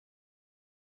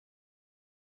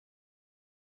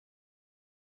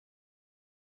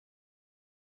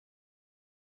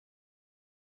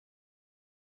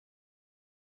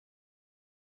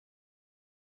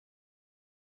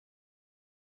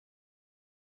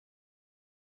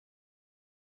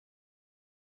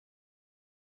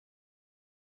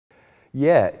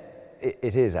Yeah,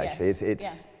 it is actually.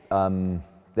 Yes.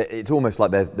 It's almost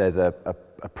like there's a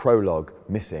prologue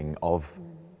missing of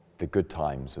the good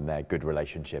times and their good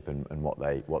relationship and what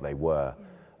they were.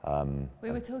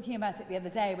 We were talking about it the other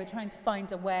day. We're trying to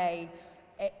find a way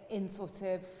in sort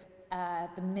of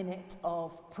the minute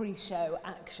of pre-show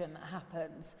action that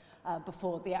happens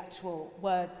before the actual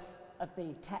words of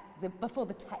before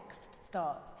the text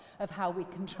starts, of how we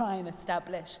can try and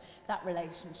establish that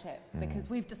relationship, because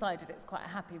we've decided it's quite a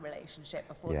happy relationship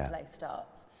before the play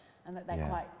starts, and that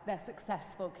they're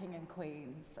successful king and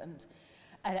queens and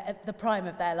at the prime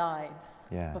of their lives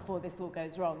before this all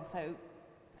goes wrong. So,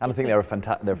 and I think they're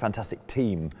a fantastic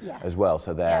team as well.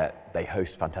 So they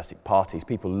host fantastic parties.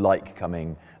 People like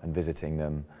coming and visiting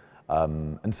them.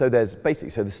 And so there's basically,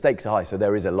 so the stakes are high, so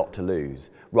there is a lot to lose,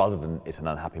 rather than it's an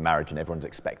unhappy marriage and everyone's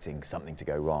expecting something to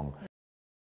go wrong.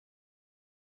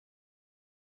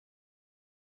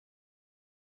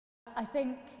 I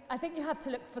think you have to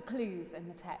look for clues in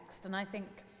the text, and I think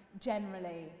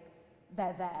generally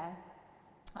they're there.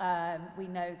 We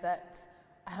know that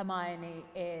Hermione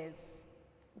is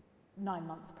 9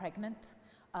 months pregnant.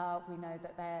 We know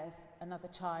that there's another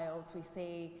child. We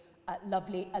see a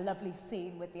lovely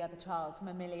scene with the other child,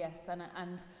 Mamilius, and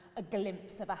a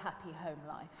glimpse of a happy home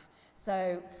life.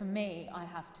 So for me, I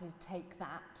have to take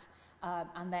that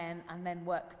and then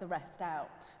work the rest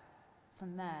out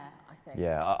from there, I think.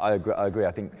 Yeah, I agree.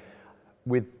 I think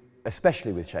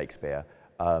especially with Shakespeare,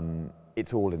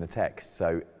 it's all in the text.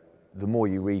 So the more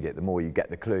you read it, the more you get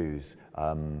the clues.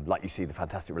 Like you see the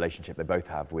fantastic relationship they both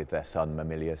have with their son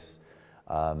Mamilius,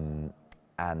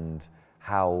 and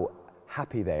how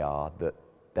happy they are that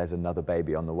there's another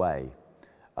baby on the way.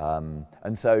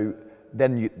 And so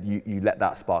then you let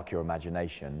that spark your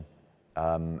imagination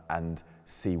and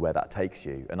see where that takes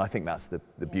you. And I think that's the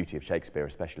beauty of Shakespeare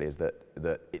especially, is that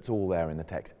it's all there in the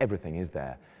text. Everything is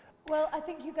there. Well, I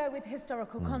think you go with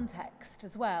historical context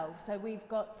as well. So we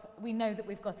know that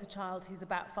we've got a child who's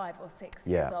about 5 or 6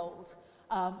 years old.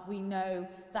 We know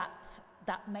that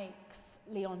makes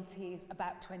Leontes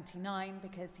about 29,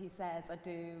 because he says,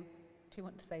 do you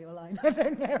want to say your line? I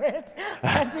don't know it.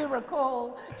 I do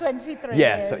recall 23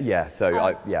 years. Sorry.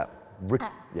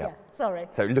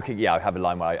 So I have a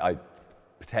line where I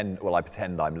pretend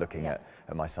I'm looking at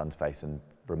my son's face and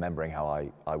remembering how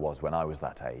I was when I was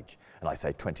that age, and I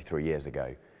say 23 years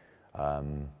ago.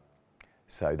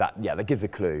 So that gives a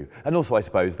clue. And also I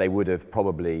suppose they would have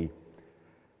probably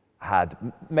had,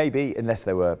 maybe, unless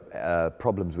there were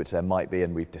problems, which there might be,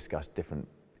 and we've discussed different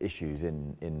issues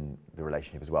in the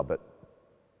relationship as well, but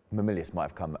Mamilius might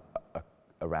have come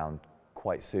around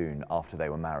quite soon after they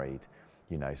were married,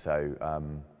 you know, so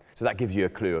that gives you a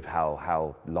clue of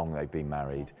how long they've been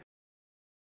married.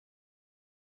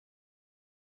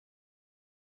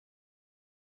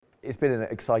 It's been an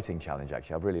exciting challenge,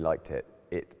 actually. I've really liked it.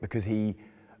 Because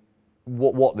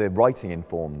what the writing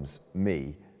informs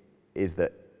me is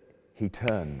that he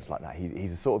turns like that.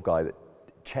 He's the sort of guy that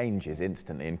changes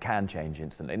instantly and can change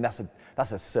instantly, and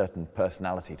that's a certain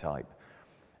personality type.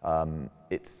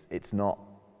 It's not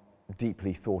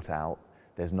deeply thought out.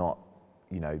 There's not,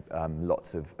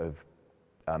 lots of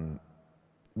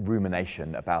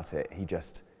rumination about it. He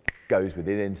just goes with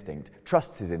his instinct,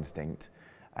 trusts his instinct,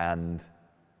 and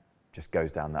just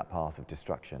goes down that path of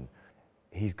destruction.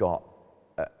 He's got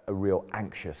a real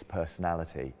anxious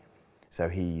personality. So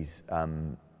he's,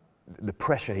 the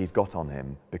pressure he's got on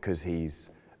him, because he's,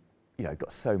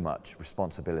 got so much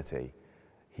responsibility,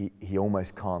 he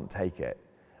almost can't take it.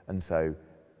 And so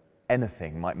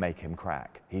anything might make him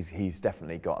crack. He's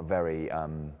definitely got a very,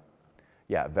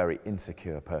 very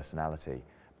insecure personality,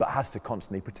 but has to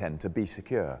constantly pretend to be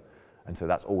secure. And so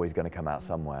that's always going to come out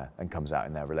somewhere, and comes out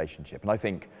in their relationship. And I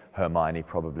think Hermione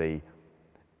probably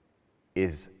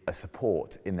is a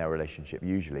support in their relationship,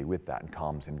 usually, with that, and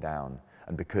calms him down.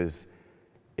 And because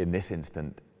in this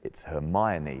instant, it's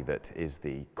Hermione that is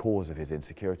the cause of his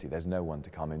insecurity, there's no one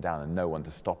to calm him down and no one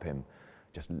to stop him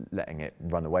just letting it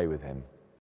run away with him.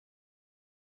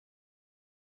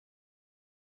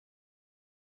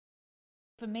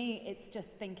 For me, it's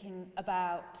just thinking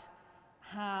about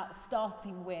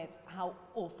starting with how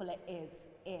awful it is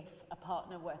if a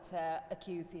partner were to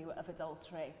accuse you of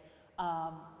adultery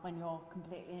when you're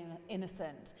completely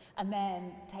innocent, and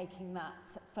then taking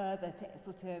that further to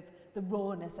sort of the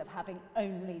rawness of having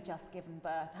only just given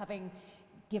birth, having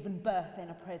given birth in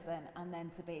a prison, and then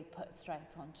to be put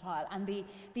straight on trial. And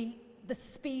the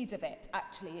speed of it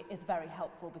actually is very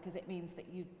helpful, because it means that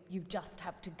you just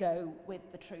have to go with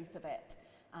the truth of it,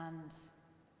 and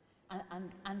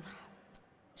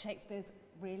Shakespeare's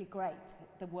really great.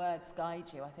 The words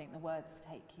guide you. I think the words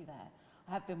take you there.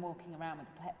 I have been walking around with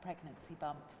a pregnancy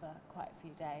bump for quite a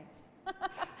few days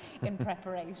in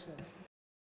preparation.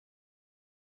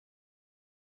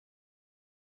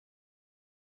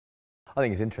 I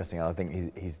think it's interesting. I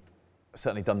think he's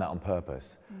certainly done that on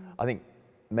purpose. I think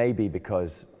maybe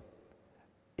because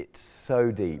it's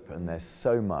so deep and there's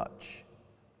so much,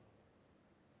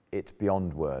 it's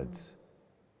beyond words,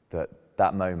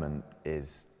 that moment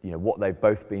is, you know, what they've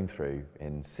both been through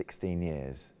in 16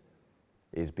 years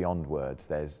is beyond words.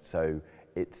 So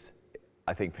it's,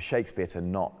 I think for Shakespeare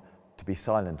to be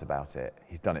silent about it,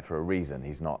 he's done it for a reason.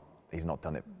 He's not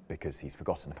done it because he's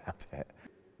forgotten about it.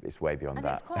 It's way beyond that.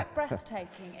 And it's quite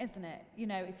breathtaking, isn't it? You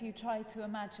know, if you try to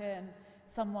imagine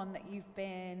someone that you've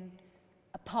been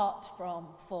apart from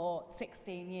for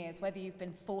 16 years, whether you've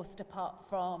been forced apart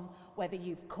from, whether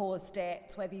you've caused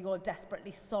it, whether you're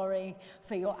desperately sorry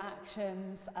for your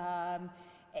actions,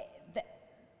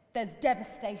 there's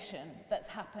devastation that's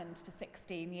happened for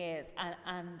 16 years,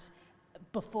 and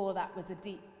before that was a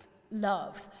deep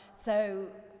love. So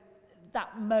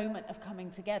that moment of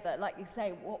coming together, like you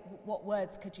say, what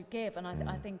words could you give? And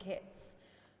I think it's,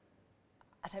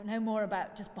 I don't know, more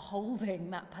about just beholding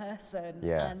that person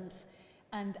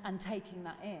and taking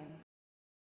that in.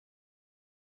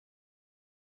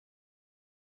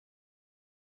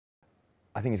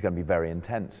 I think it's going to be very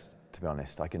intense, to be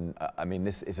honest. I mean,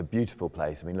 this is a beautiful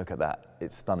place. I mean, look at that.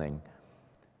 It's stunning.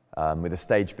 With a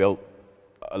stage built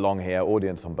along here,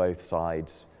 audience on both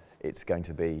sides, it's going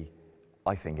to be,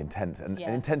 I think, intense. An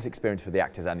intense experience for the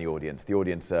actors and the audience. The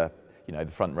audience are, you know,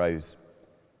 the front rows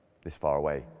this far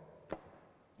away.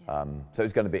 Yeah. So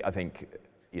it's going to be, I think,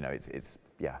 you know, it's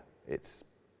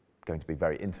going to be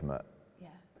very intimate.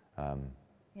 Yeah.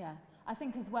 Yeah. I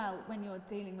think as well, when you're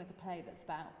dealing with a play that's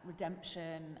about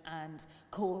redemption and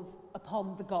calls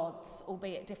upon the gods,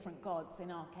 albeit different gods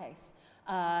in our case,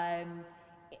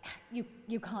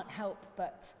 you can't help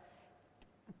but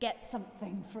get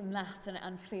something from that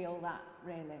and feel that,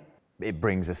 really. It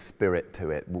brings a spirit to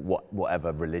it,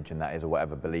 whatever religion that is or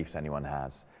whatever beliefs anyone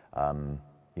has.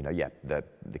 You know, yeah,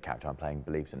 the character I'm playing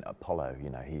believes in Apollo.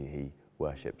 You know, he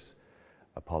worships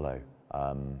Apollo.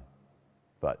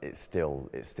 But it's still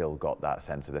got that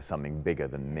sense of there's something bigger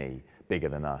than me, bigger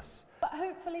than us. But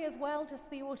hopefully as well,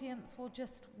 just the audience will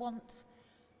just want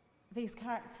these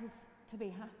characters to be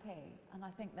happy, and I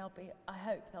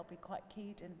hope they'll be quite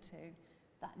keyed into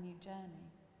that new journey.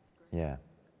 Yeah.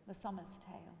 The Summer's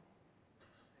Tale.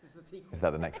 Is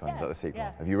that the next one? Yeah. Is that the sequel?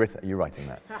 Yeah. Are you writing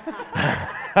that?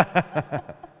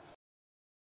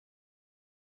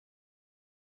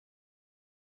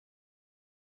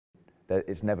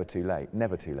 It's never too late,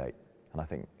 and I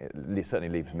think it certainly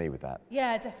leaves me with that.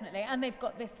 Yeah, definitely, and they've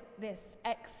got this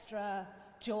extra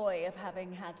joy of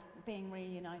being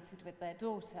reunited with their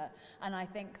daughter, and I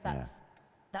think that's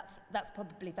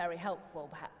probably very helpful,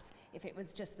 perhaps, if it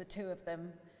was just the two of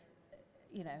them,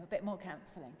 you know, a bit more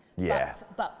counselling. Yeah.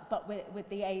 But with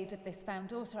the aid of this found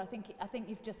daughter, I think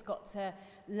you've just got to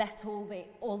let all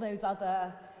those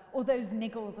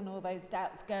niggles and all those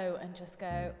doubts go, and just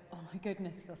go, oh my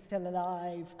goodness, you're still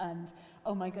alive, and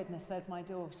oh my goodness, there's my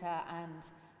daughter,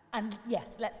 and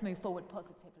yes, let's move forward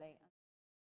positively.